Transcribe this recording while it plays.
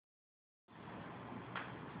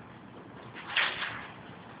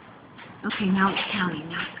Okay, now it's counting.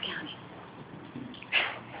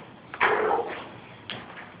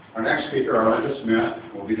 Our next speaker, Arlinda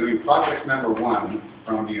Smith, will be doing project number 1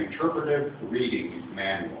 from the Interpretive Reading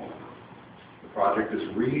Manual. The project is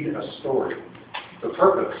Read a Story. The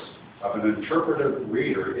purpose of an interpretive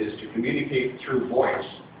reader is to communicate through voice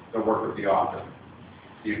the work of the author.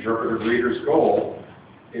 The interpretive reader's goal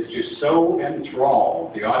is to so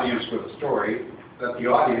enthrall the audience with a story that the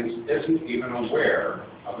audience isn't even aware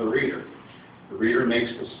of the reader. The reader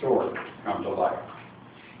makes the story come to life.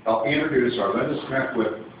 Help me introduce Arlinda Smith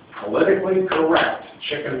with Politically Correct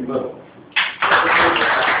Chicken Little.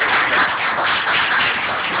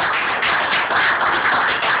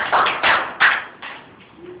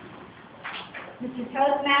 Mr.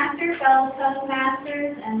 Toastmaster, fellow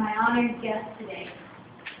Toastmasters, and my honored guests today.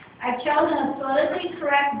 I've chosen a politically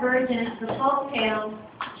correct version of the folk tale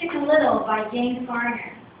Chicken Little by James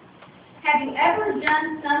Garner. Have you ever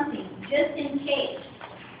done something just in case?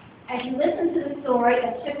 As you listen to the story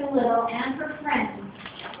of Chicken Little and her friends,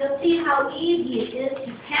 you'll see how easy it is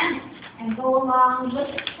to panic and go along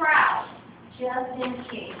with the crowd just in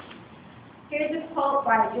case. Here's a quote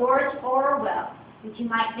by George Orwell, which you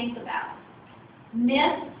might think about.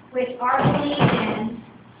 Myths which are believed in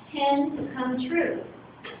tend to come true.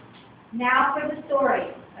 Now for the story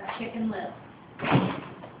of Chicken Little.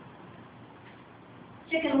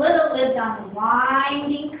 Chicken Little lived on a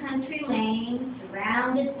winding country lane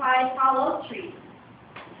surrounded by tall oak trees.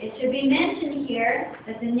 It should be mentioned here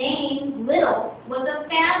that the name Little was a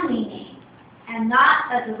family name and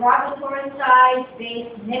not a derogatory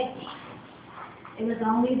size-based nickname. It was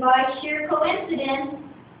only by sheer coincidence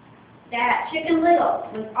that Chicken Little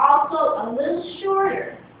was also a little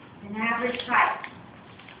shorter than average height.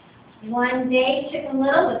 One day, Chicken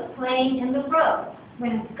Little was playing in the road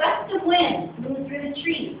when a gust of wind blew through the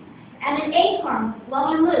trees and an acorn was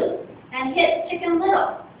blowing loose and hit Chicken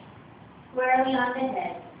Little squarely on the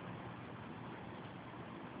head.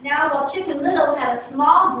 Now, while Chicken Little had a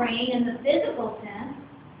small brain in the physical sense,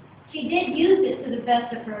 she did use it to the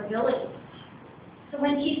best of her ability. So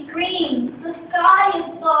when she screamed, "The sky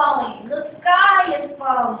is falling! The sky is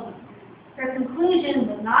falling!" her conclusion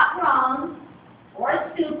was not wrong,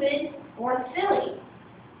 or stupid, or silly,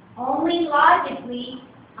 only logically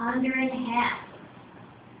under-enhanced.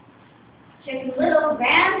 Chicken Little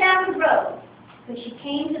ran down the road, so she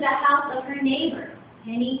came to the house of her neighbor,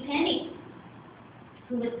 Penny,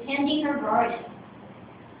 who was tending her garden.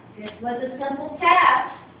 This was a simple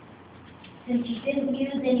task, since she didn't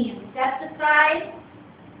use any insecticides,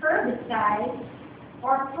 herbicides,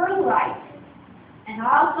 or fertilizers, and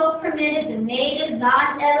also permitted the native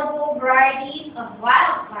non-edible varieties of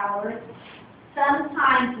wildflowers,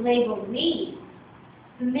 sometimes labeled weeds,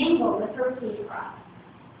 to mingle with her food crops.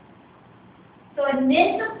 So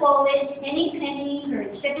amid the foliage, Penny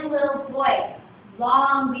heard Chicken Little's voice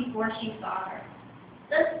long before she saw her.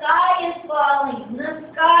 "The sky is falling!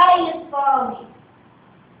 The sky is falling!"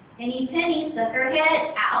 Penny stuck her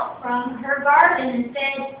head out from her garden and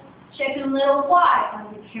said, "Chicken Little, why are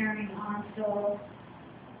you carrying on so?"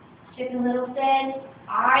 Chicken Little said,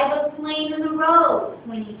 "I was playing in the road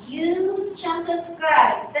when a huge chunk of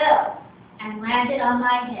sky fell and landed on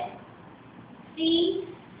my head. See,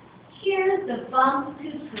 here's the bump to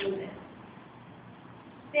prove it."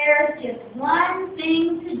 "There's just one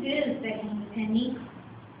thing to do," said Penny.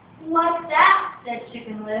 "What's that?" said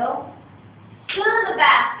Chicken Little. "Sue the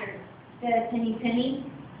bastard," said Penny.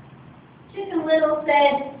 Chicken Little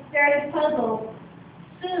said, very puzzled,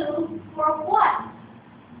 "Sue for what?"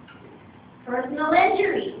 "Personal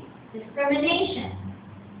injury, discrimination,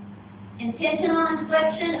 intentional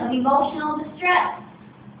infliction of emotional distress,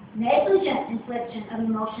 negligent infliction of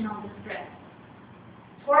emotional distress,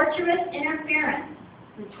 torturous interference,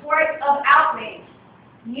 the tort of outrage,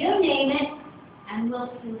 you name it, and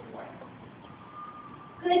we'll sue for it."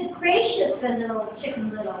 "Good gracious," said little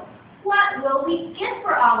Chicken Little, "what will we get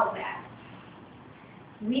for all of that?"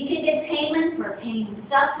 "We could get payment for pain and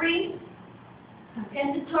suffering,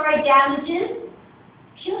 compensatory damages,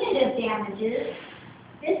 punitive damages,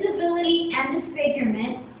 disability and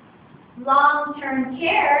disfigurement, long-term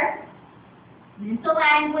care, mental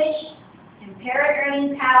anguish, impaired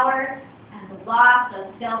earning power, and the loss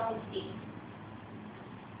of self-esteem."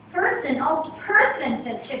 "Person, oh person,"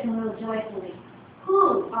 said Chicken Little joyfully.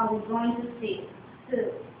 "Who are we going to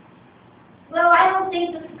sue?" "Well, I don't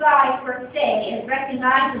think the sky per se is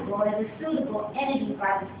recognizable as a suitable entity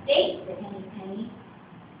by the state," said Penny.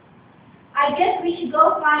 "I guess we should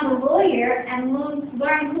go find a lawyer and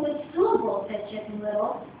learn who is suable," said Chicken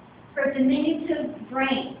Little, her diminutive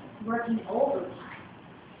brain working overtime.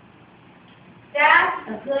 That's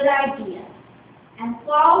a good idea. And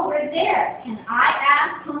while we're there, can I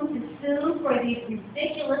ask whom to sue for these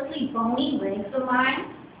ridiculously bony legs of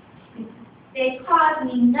mine? They caused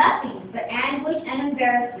me nothing but anguish and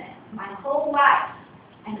embarrassment my whole life,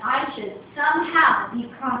 and I should somehow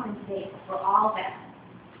be compensated for all that.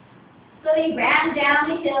 So they ran down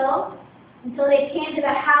the hill until they came to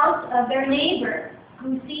the house of their neighbor,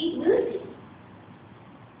 Goosey Lucy.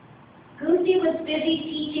 Goosey was busy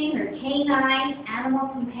teaching her canine animal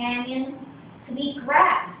companion to eat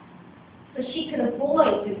grass so she could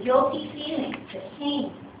avoid the guilty feelings that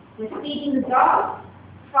came with feeding the dog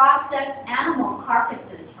processed animal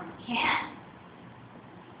carcasses from cans.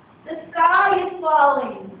 The sky is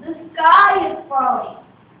falling! The sky is falling!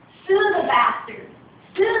 Sue the bastards!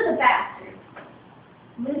 Sue the bastards!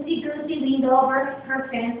 Lucy Goosey leaned over her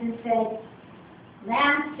fence and said,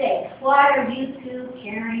 "Land sakes, why are you two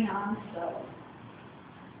carrying on so?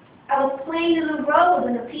 I was playing in the road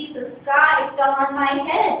when a piece of sky fell on my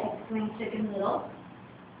head," exclaimed Chicken Little.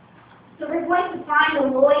 "So we're going to find a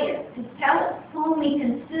lawyer to tell us whom we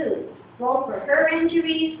can sue, both for her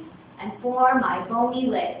injuries and for my bony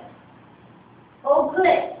legs." "Oh,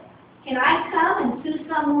 good. Can I come and sue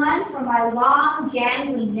someone for my long,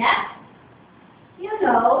 jangly neck?" "You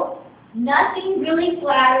know, nothing really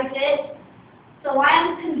flatters it. So I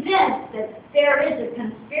am convinced that there is a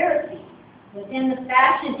conspiracy within the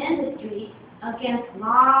fashion industry against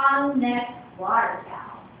long-necked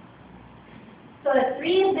waterfowl." So the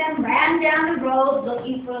three of them ran down the road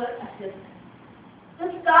looking for assistance.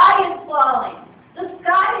 "The sky is falling! The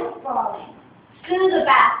sky is falling! Sue the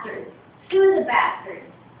bastards! Sue the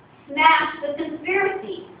bastards! Smash the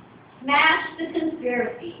conspiracy! Smash the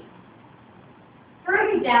conspiracy!"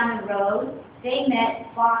 Further down the road, they met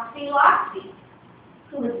Foxy Loxy,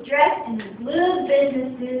 who was dressed in a blue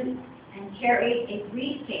business suit and carried a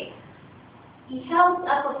briefcase. He held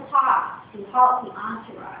up a paw to halt the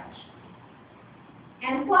entourage.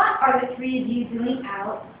 "And what are the three of you doing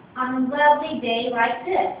out on a lovely day like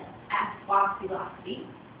this?" asked Foxy Loxy.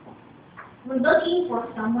 "We're looking for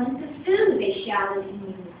someone to sue," they shouted in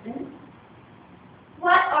unison.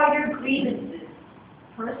 "What are your grievances?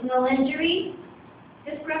 Personal injury?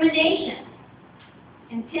 Discrimination?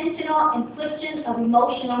 Intentional infliction of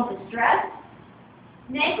emotional distress?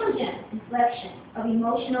 Negligent infliction of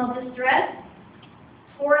emotional distress?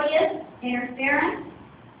 Tortious interference?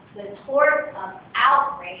 The tort of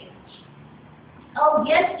outrage?" "Oh,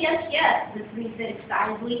 yes, yes, yes," the three said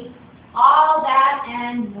excitedly. "All that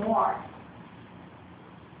and more."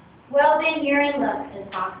 "Well, then you're in luck,"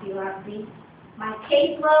 said Foxy Loxy. "My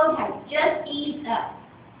caseload has just eased up,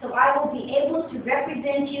 so I will be able to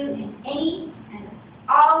represent you in any and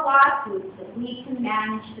all lawsuits that we can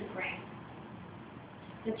manage to bring."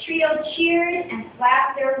 The trio cheered and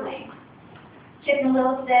flapped their wings. Chicken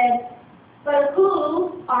Little said, "But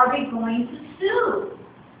who are we going to sue?"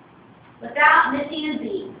 Without missing a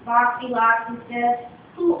beat, Foxy Loxy said,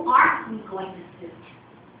 "Who aren't we going to sue?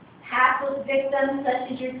 Hapless victims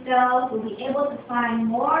such as yourselves will be able to find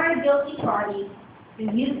more guilty parties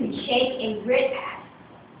than you can shake a writ at.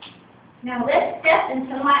 Now let's step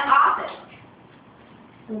into my office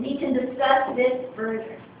so we can discuss this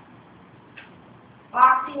further."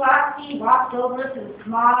 Foxy Loxy walked over to the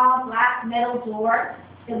small black metal door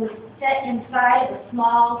that was set inside of a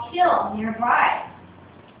small hill nearby.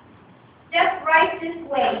 "Step right this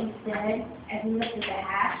way," he said as he lifted the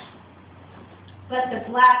hatch. But the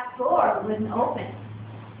black door wouldn't open.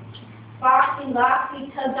 Foxy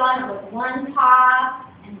Loxy tugged on it with one paw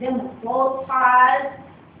and then with both paws,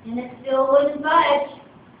 and it still wouldn't budge.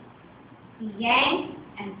 He yanked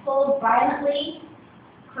and pulled violently,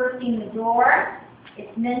 cursing the door,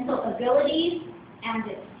 its mental abilities, and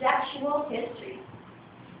its sexual history.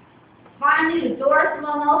 Finally, the door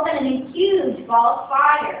swung open and a huge ball of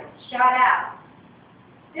fire shot out.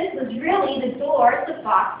 This was really the door to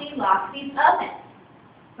Foxy Loxy's oven.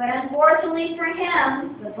 But unfortunately for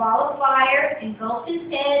him, the ball of fire engulfed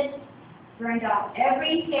his head, burned off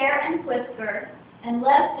every hair and whisker, and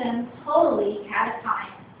left him totally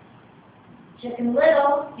catatonic. Chicken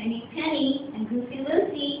Little, Henny Penny, and Goosey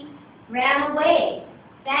Lucy ran away,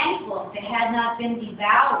 thankful they had not been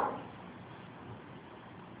devoured.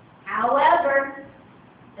 However,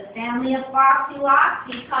 the family of Foxy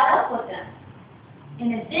Loxy caught up with them.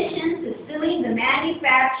 In addition to suing the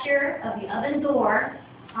manufacturer of the oven door,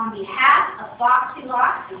 on behalf of Foxy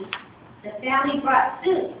Loxy, the family brought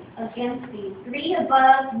suit against the three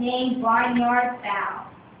above named barnyard fowl,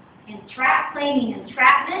 claiming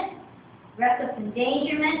entrapment, reckless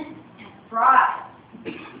endangerment, and fraud.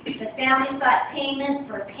 The family sought payment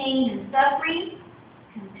for pain and suffering,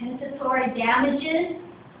 compensatory damages,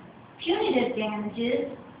 punitive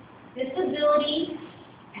damages, disability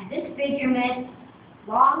and disfigurement,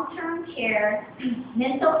 long-term care,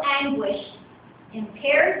 mental anguish,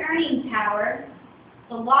 impaired earning power,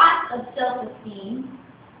 the loss of self-esteem,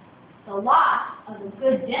 the loss of a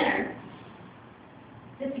good dinner.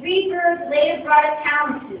 The three birds later brought a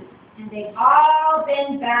countersuit, and they've all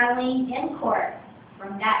been battling in court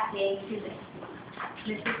from that day to this.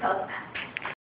 Mr. Postmaster.